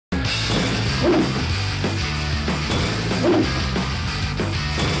Today,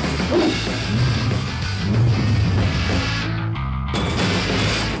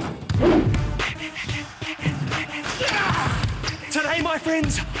 my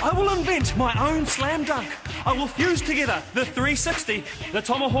friends, I will invent my own slam dunk. I will fuse together the 360, the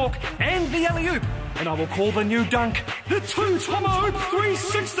tomahawk, and the alley-oop, and I will call the new dunk the Two Tomahawk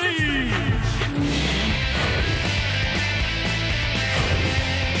 360!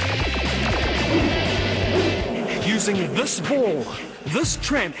 Using this ball, this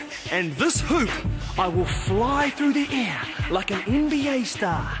tramp, and this hoop, I will fly through the air like an NBA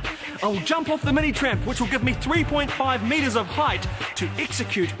star. I'll jump off the mini tramp, which will give me 3.5 meters of height to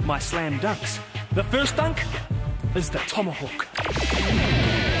execute my slam dunks. The first dunk is the tomahawk.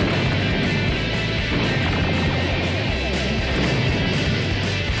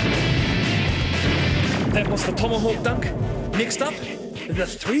 That was the tomahawk dunk. Next up, the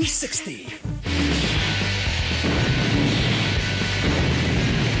 360.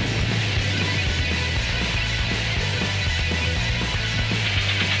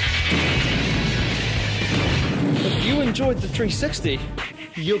 If you enjoyed the 360,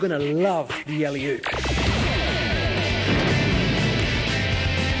 you're gonna love the alley-oop.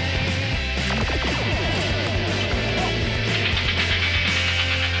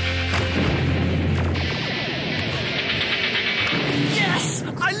 Yes!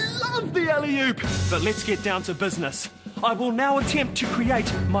 I love the alley-oop! But let's get down to business. I will now attempt to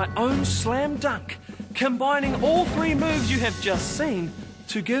create my own slam dunk, combining all three moves you have just seen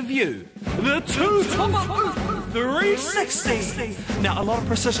to give you the Two Tomahawk 360. Now, a lot of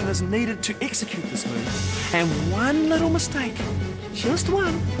precision is needed to execute this move, and one little mistake, just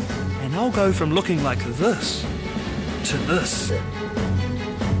one, and I'll go from looking like this to this.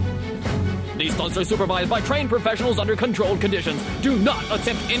 These stunts are supervised by trained professionals under controlled conditions. Do not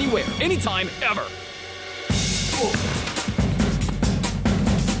attempt anywhere, anytime, ever.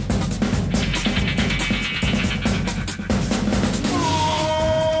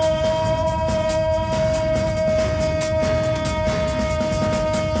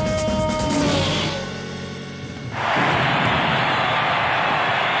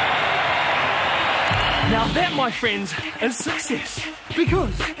 Now that, my friends, is success,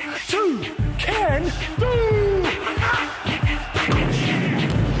 because two can do!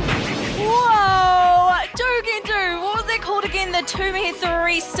 Whoa! Two can do! What was that called again? The Tumehe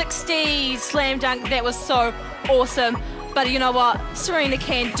 360 slam dunk. That was so awesome. But you know what? Serena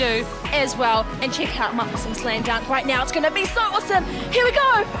can do as well. And check out my awesome slam dunk right now. It's going to be so awesome. Here we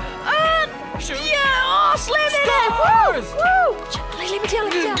go! Shoot. Yeah! Oh, slam it! Woo! Woo! Let me tell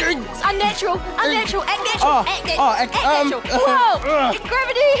you. It's unnatural. Unnatural. Act natural. Act natural. Whoa!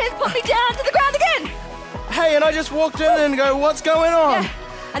 Gravity has put me down to the ground again. Hey, and I just walked in and go, what's going on?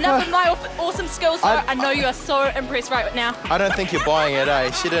 Yeah. Enough of my awesome skills, though. I know you are so impressed right now. I don't think you're buying it,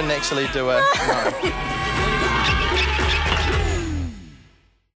 eh? She didn't actually do it. No.